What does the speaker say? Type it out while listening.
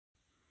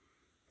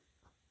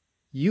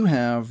You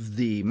have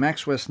the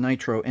Maxwest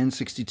Nitro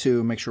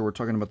N62. Make sure we're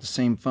talking about the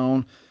same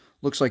phone.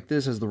 Looks like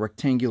this, has the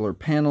rectangular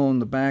panel in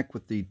the back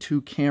with the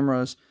two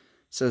cameras.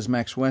 Says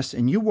Maxwest,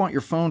 and you want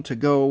your phone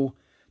to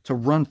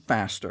run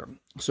faster.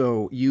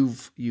 So you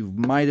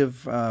might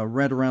have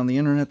read around the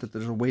internet that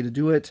there's a way to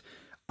do it.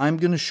 I'm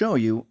going to show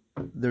you.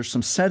 There's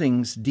some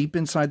settings deep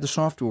inside the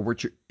software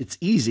which it's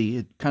easy.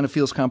 It kind of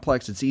feels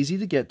complex. It's easy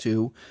to get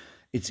to.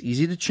 It's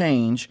easy to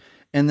change.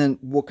 And then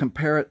we'll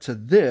compare it to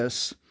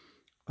this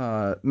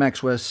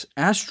Maxwest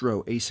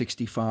Astro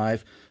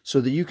A65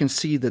 so that you can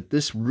see that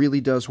this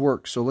really does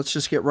work. So let's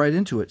just get right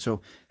into it.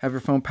 So have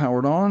your phone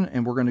powered on,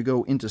 and we're going to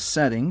go into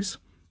settings.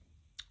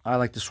 I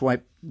like to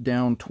swipe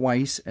down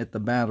twice at the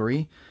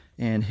battery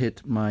and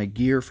hit my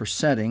gear for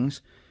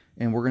settings.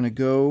 And we're going to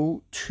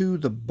go to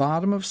the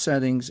bottom of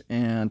settings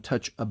and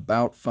touch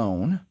About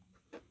Phone.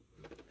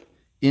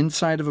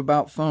 Inside of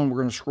About Phone, we're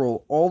going to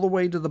scroll all the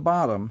way to the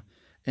bottom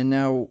and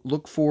now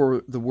look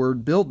for the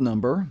word build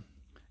number.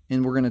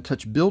 And we're going to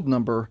touch build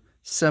number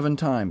 7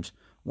 times.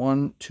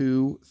 1,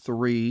 2,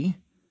 3.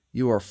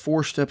 You are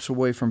 4 steps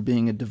away from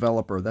being a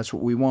developer. That's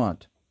what we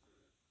want.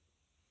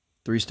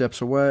 3 steps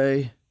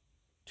away,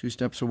 2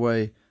 steps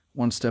away,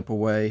 1 step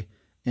away,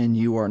 and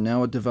you are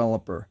now a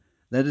developer.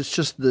 That is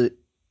just the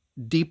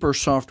deeper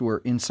software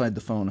inside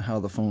the phone,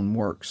 how the phone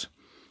works.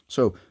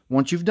 So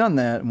once you've done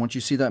that, and once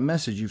you see that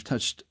message, you've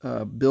touched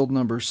build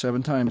number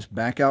 7 times,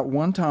 back out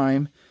 1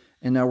 time,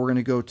 and now we're going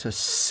to go to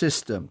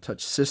System.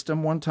 Touch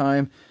System 1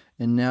 time,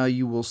 and now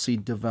you will see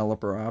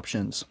Developer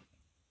Options.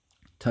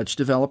 Touch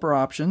Developer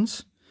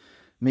Options.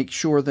 Make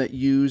sure that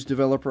Use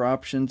Developer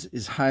Options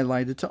is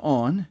highlighted to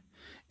On.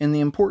 And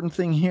the important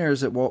thing here is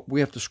that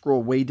we have to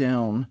scroll way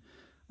down.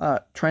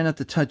 Try not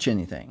to touch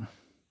anything.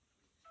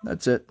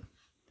 That's it.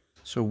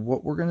 So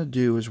what we're going to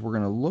do is we're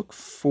going to look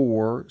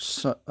for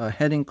a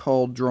heading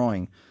called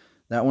Drawing.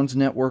 That one's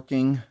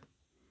Networking.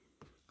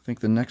 I think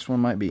the next one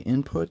might be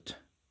Input.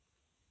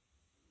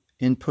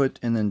 Input,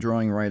 and then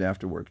Drawing right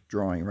afterwards.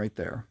 Drawing right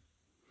there.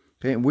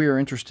 Okay, and we are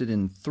interested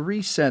in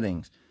 3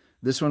 settings.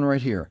 This one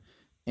right here.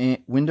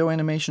 Window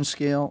Animation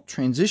Scale,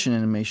 Transition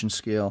Animation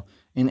Scale,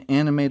 and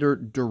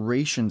Animator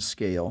Duration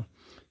Scale.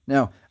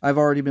 Now, I've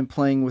already been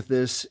playing with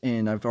this,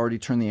 and I've already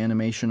turned the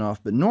animation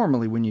off, but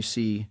normally when you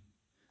see,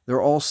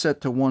 they're all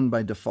set to 1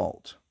 by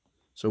default.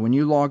 So when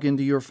you log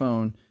into your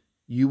phone,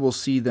 you will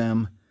see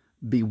them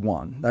be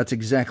 1. That's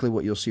exactly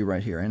what you'll see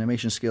right here.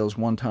 Animation Scale is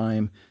 1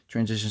 time,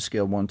 Transition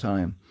Scale 1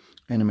 time,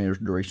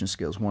 Animator Duration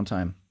Scale is 1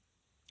 time.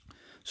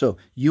 So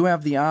you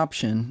have the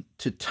option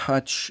to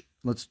touch,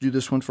 let's do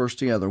this one first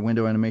together,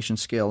 Window Animation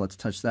Scale, let's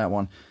touch that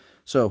one.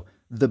 So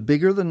the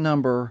bigger the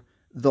number,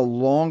 the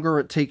longer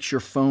it takes your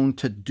phone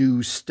to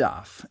do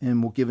stuff.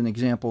 And we'll give an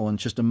example in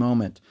just a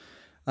moment.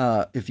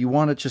 If you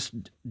want to just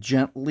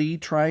gently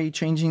try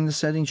changing the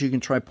settings, you can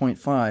try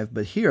 0.5.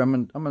 But here,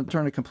 I'm going to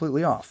turn it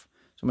completely off.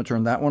 So I'm going to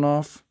turn that one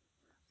off.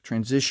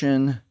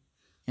 Transition,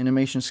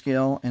 Animation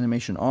Scale,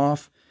 Animation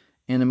off.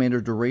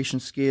 Animator Duration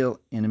Scale,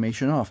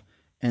 Animation off.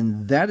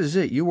 And that is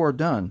it. You are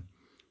done.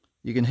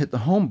 You can hit the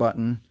Home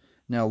button.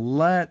 Now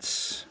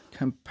let's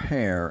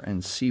compare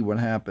and see what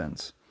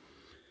happens.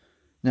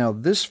 Now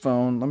this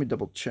phone, let me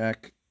double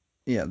check.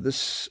 Yeah,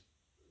 this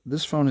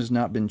phone has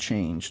not been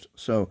changed.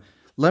 So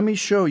let me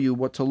show you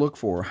what to look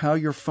for, how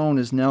your phone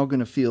is now going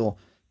to feel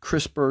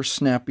crisper,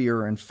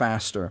 snappier, and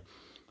faster.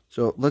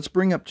 So let's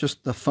bring up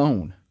just the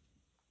phone.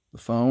 The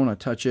phone, I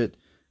touch it,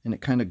 and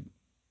it kind of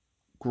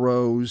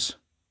grows.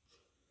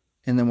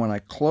 And then when I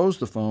close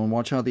the phone,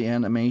 watch how the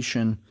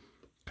animation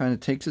kind of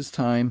takes its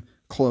time,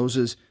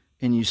 closes,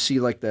 and you see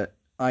like that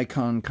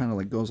icon kind of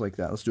like goes like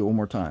that. Let's do it one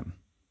more time.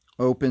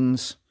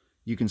 Opens,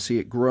 you can see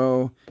it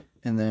grow,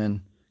 and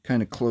then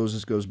kind of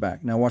closes, goes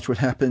back. Now watch what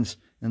happens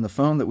in the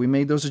phone that we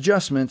made those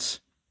adjustments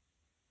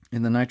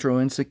in the Nitro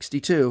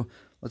N62.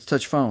 Let's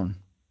touch phone.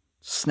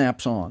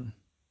 Snaps on.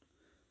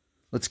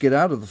 Let's get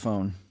out of the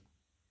phone.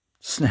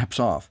 Snaps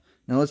off.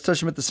 Now let's touch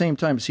them at the same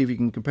time to see if you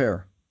can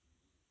compare.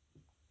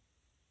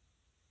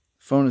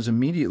 Phone is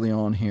immediately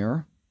on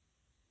here.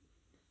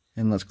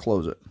 And let's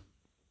close it.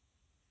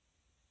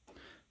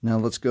 Now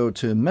let's go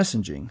to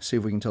messaging. See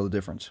if we can tell the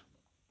difference.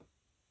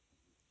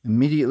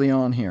 Immediately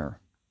on here.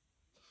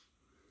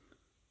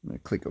 I'm going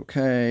to click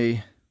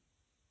OK.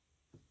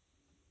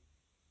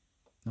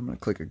 I'm going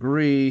to click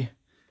Agree.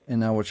 And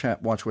now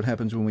watch what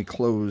happens when we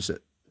close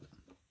it.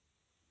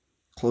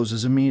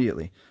 Closes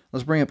immediately.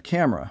 Let's bring up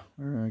camera.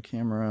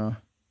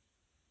 Camera.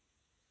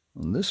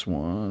 On this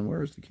one,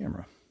 where's the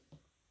camera?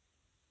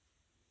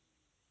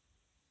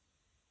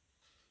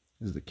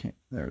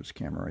 There's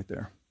camera right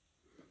there.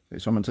 Okay,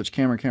 so I'm going to touch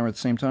camera at the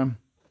same time.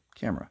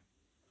 Camera.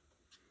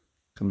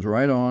 Comes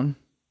right on.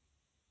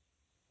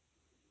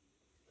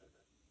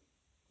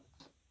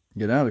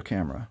 Get out of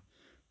camera.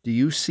 Do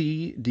you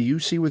see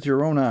with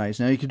your own eyes?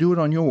 Now you can do it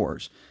on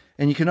yours.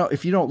 And you can,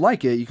 if you don't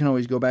like it, you can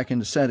always go back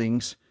into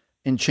settings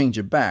and change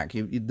it back.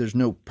 There's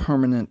no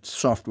permanent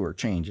software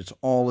change. It's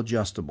all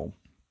adjustable.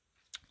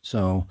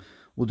 So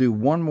we'll do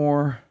one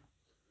more.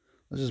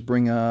 Let's just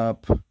bring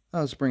up,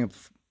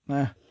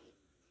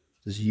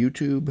 This is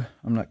YouTube.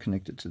 I'm not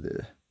connected to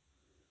the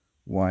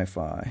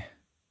Wi-Fi.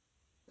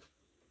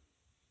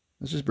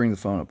 Let's just bring the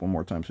phone up one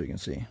more time so you can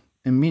see.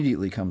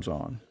 Immediately comes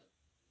on.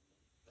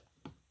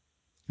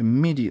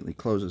 Immediately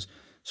closes.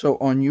 So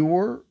on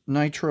your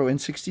Nitro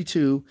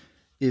N62,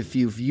 if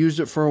you've used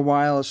it for a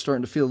while, it's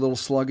starting to feel a little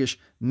sluggish,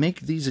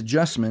 make these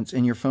adjustments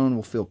and your phone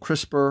will feel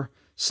crisper,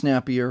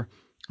 snappier,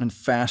 and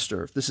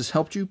faster. If this has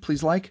helped you,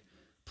 please like,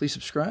 please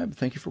subscribe.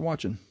 Thank you for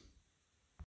watching.